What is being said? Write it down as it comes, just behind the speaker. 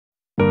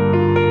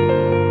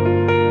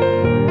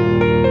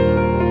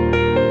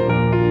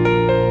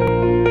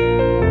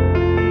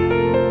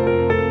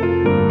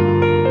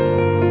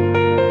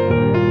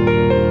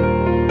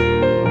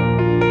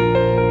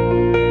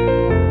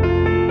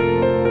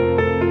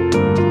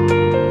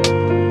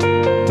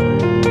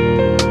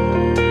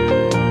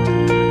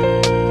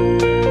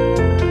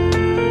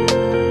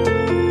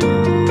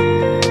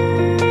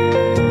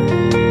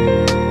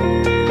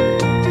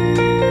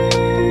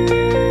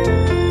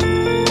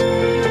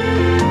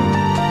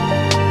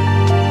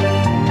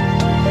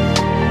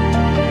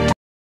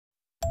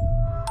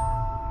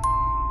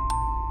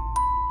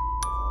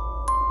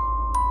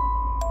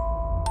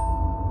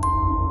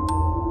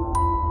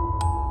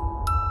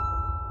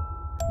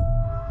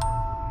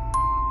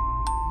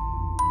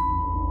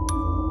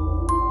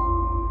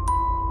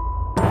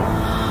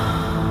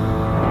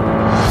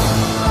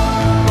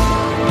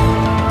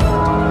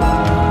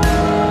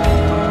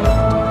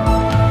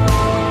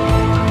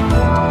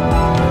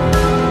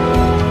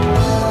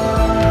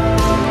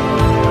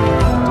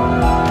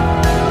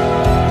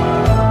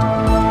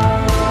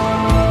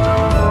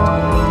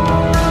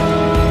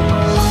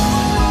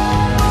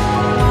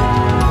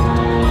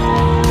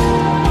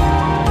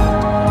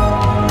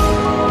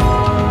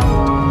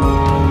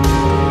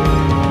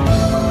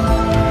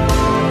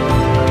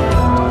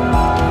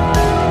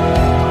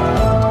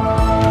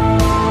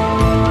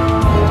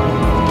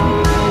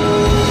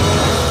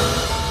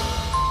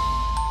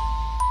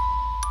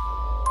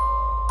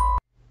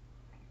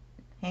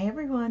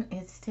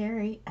everyone, it's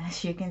Terry.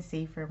 As you can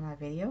see from my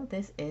video,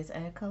 this is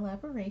a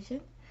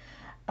collaboration.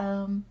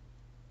 Um,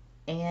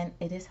 and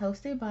it is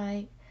hosted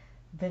by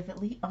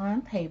Vividly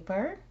on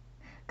Paper.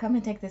 Come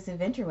and take this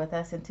adventure with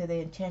us into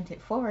the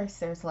Enchanted Forest.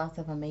 There's lots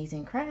of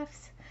amazing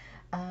crafts,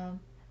 um,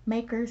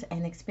 makers,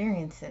 and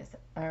experiences.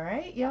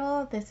 Alright,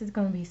 y'all, this is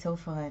going to be so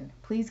fun.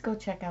 Please go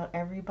check out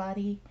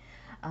everybody.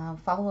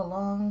 Follow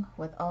along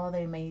with all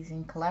the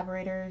amazing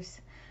collaborators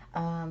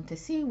to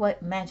see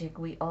what magic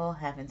we all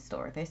have in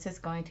store. This is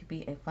going to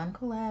be a fun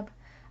collab.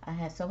 I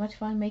had so much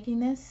fun making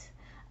this,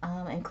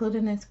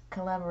 including this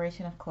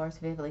collaboration, of course,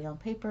 Vividly on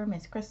Paper,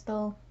 Miss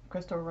Krystal,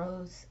 Crystal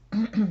Rose,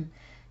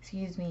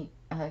 excuse me,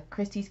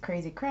 Christy's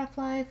Crazy Craft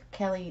Life,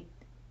 Kelly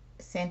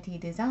Santee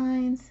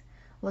Designs,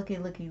 Looky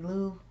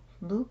Lou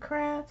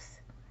Crafts,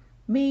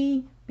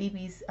 me,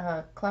 BB's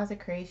Closet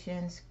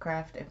Creations,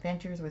 Craft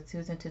Adventures with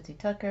Susan Tootsie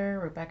Tucker,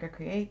 Rebecca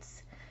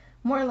Creates,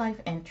 More Life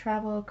and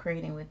Travel,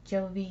 Creating with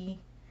Jovi,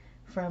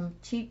 From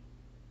Cheap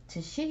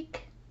to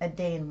Chic, A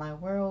Day in My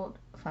World,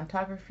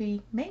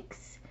 Photography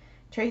Makes,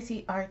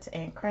 Tracy Arts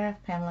and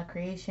Craft, Pamela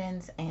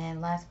Creations,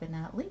 and last but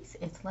not least,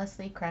 it's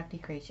Leslie Crafty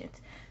Creations.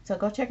 So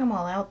go check them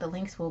all out. The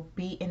links will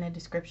be in the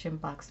description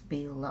box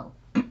below.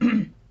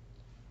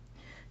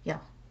 Yo,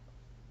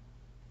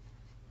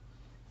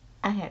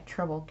 I had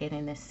trouble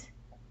getting this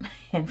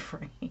in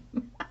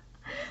frame.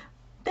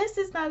 This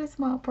is not a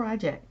small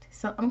project.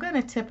 So I'm going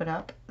to tip it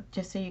up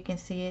just so you can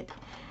see it.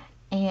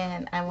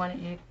 And I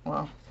wanted you,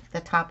 well, the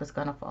top is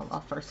going to fall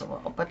off first of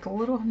all. But the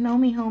little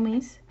Nomi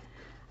homies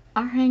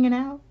are hanging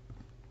out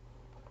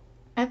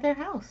at their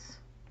house.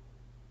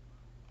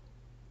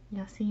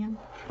 Y'all see them?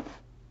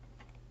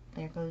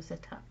 There goes the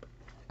top.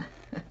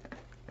 You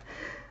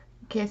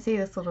can't see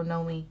this little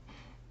Nomi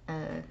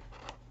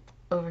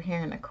over here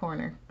in the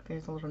corner.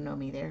 There's a little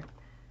Nomi there.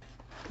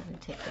 Let me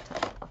take the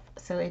top off.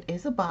 So it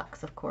is a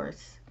box, of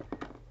course.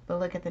 But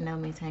look at the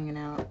Nomis hanging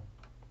out.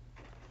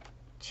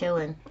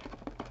 Chilling.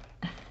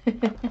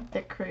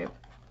 The crib.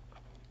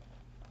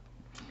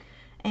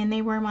 And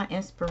they were my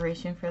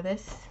inspiration for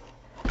this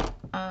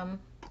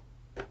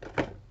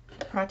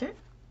project.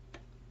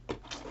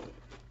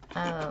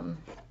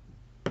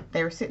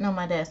 They were sitting on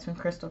my desk when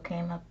Krystal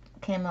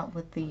came up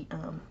with the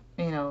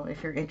you know,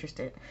 if you're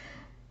interested.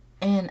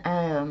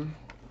 And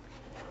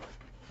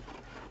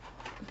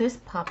this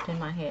popped in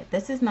my head.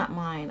 This is not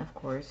mine, of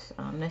course.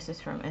 This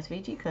is from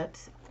SVG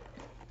Cuts.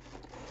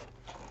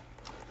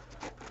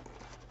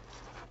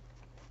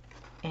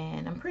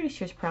 And I'm pretty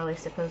sure it's probably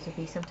supposed to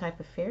be some type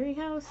of fairy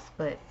house,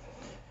 but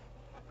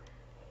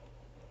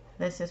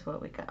this is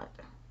what we got.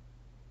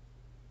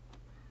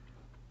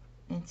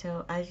 And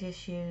so I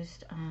just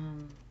used,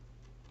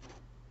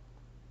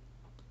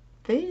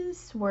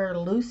 these were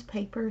loose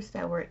papers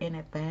that were in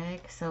a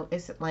bag. So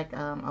it's like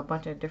a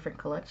bunch of different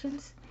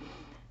collections.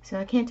 So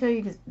I can't tell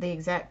you the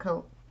exact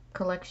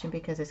collection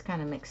because it's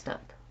kind of mixed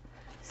up.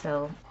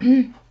 So,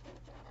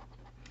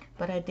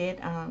 but I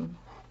did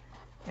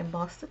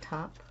emboss the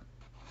top,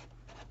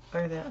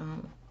 or the,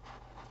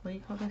 what do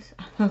you call this?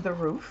 The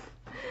roof.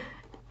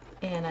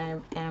 And I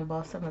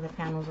embossed some of the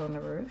panels on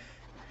the roof.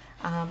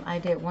 I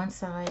did one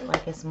side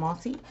like it's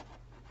mossy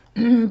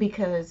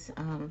because,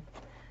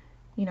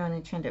 you know, an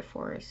enchanted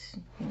forest,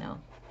 you know,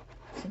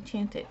 it's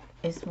enchanted.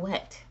 It's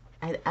wet.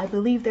 I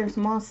believe there's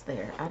moss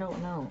there. I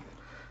don't know.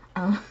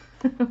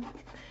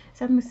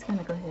 So I'm just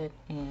gonna go ahead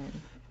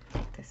and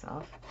take this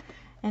off,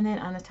 and then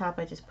on the top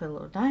I just put a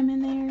little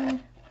diamond there.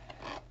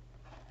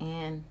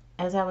 And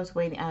as I was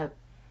waiting, as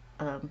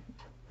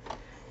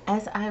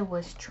I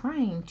was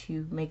trying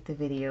to make the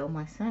video,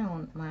 my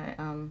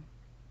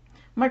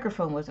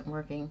microphone wasn't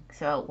working.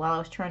 So while I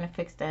was trying to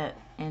fix that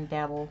and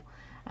dabble,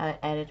 I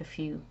added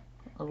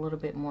a little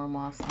bit more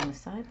moss on the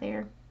side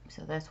there.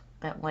 So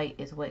that white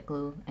is wet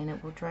glue, and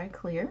it will dry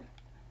clear.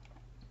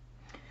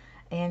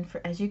 And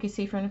as you can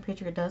see from the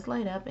picture, it does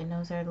light up, and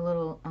those are the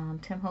little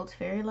Tim Holtz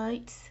fairy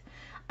lights.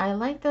 I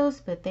like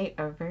those, but they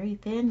are very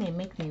thin. They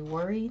make me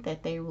worry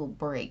that they will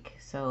break.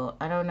 So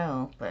I don't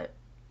know, but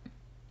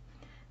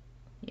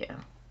yeah.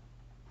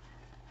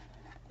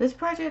 This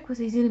project was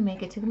easy to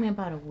make. It took me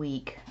about a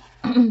week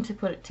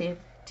to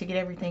get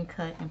everything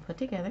cut and put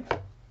together.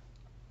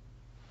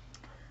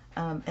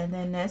 And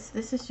then this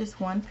is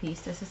just one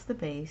piece. This is the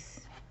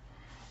base,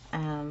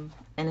 and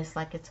it's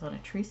like it's on a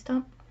tree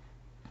stump.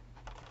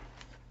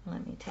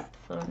 Let me take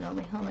the little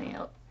Nomi homie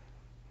out.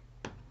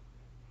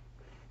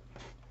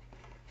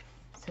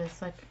 So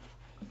it's like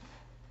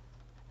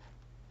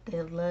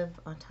they live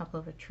on top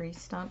of a tree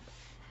stump.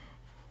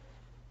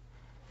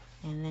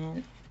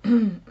 And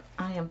then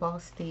I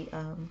embossed the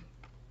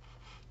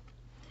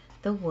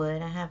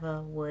wood. I have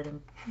a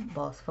wood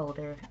emboss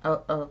folder,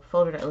 a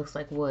folder that looks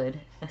like wood.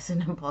 That's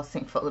an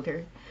embossing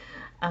folder.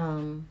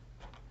 And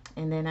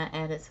then I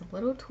added some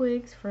little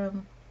twigs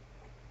from.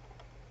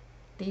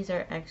 These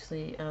are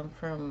actually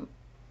from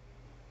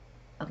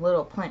a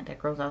little plant that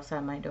grows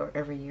outside my door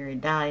every year. It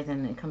dies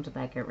and it comes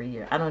back every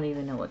year. I don't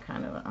even know what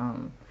kind of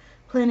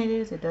plant it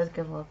is. It does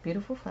give off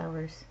beautiful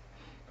flowers,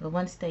 but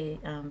once they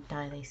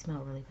die, they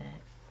smell really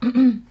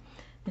bad.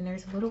 And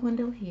there's a little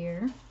window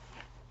here.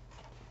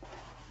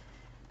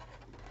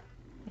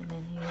 And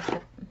then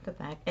here's the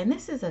back. And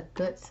this is a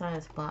good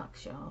size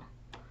box, y'all.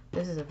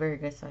 This is a very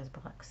good size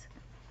box.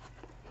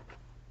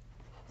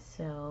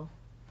 So,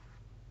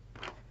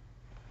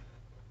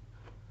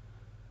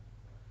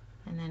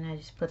 and then I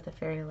just put the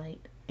fairy light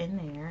in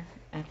there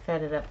and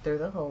fed it up through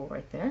the hole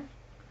right there.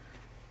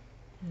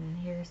 And then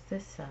here's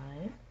this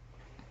side.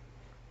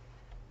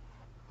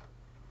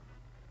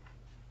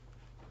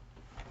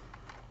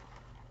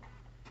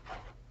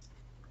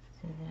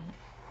 So that.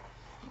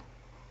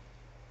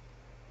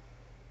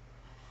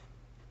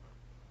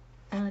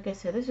 And like I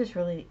said, this is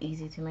really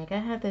easy to make. I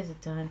had this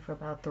done for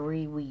about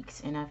 3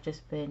 weeks, and I've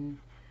just been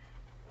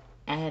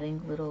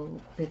adding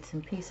little bits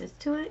and pieces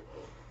to it.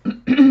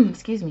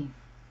 Excuse me.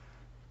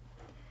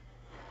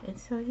 And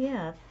so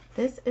yeah,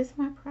 this is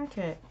my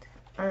project,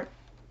 or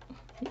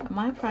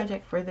my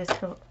project for this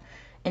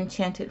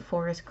Enchanted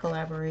Forest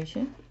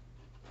collaboration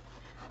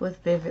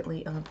with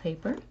Vividly on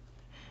Paper,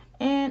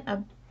 and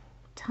a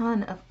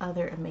ton of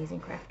other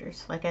amazing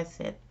crafters. Like I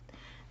said,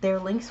 their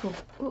links will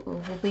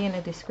be in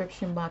the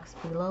description box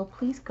below.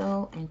 Please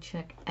go and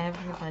check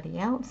everybody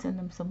out. Send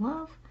them some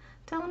love.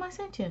 Tell them I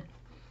sent you.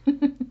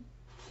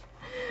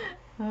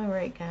 All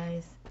right,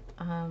 guys.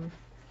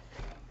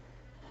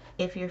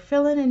 If you're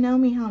feeling a know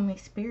me homie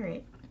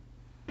spirit,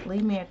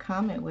 leave me a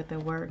comment with the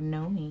word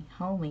know me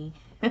homie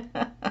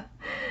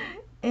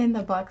in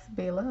the box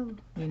below.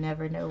 You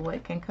never know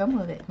what can come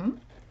of it.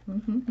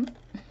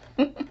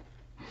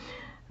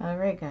 All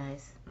right,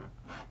 guys.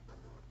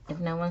 If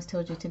no one's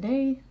told you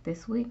today,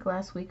 this week,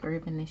 last week, or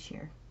even this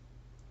year,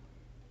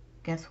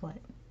 guess what?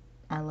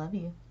 I love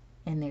you,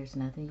 and there's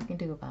nothing you can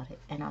do about it.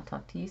 And I'll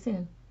talk to you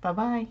soon.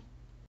 Bye-bye.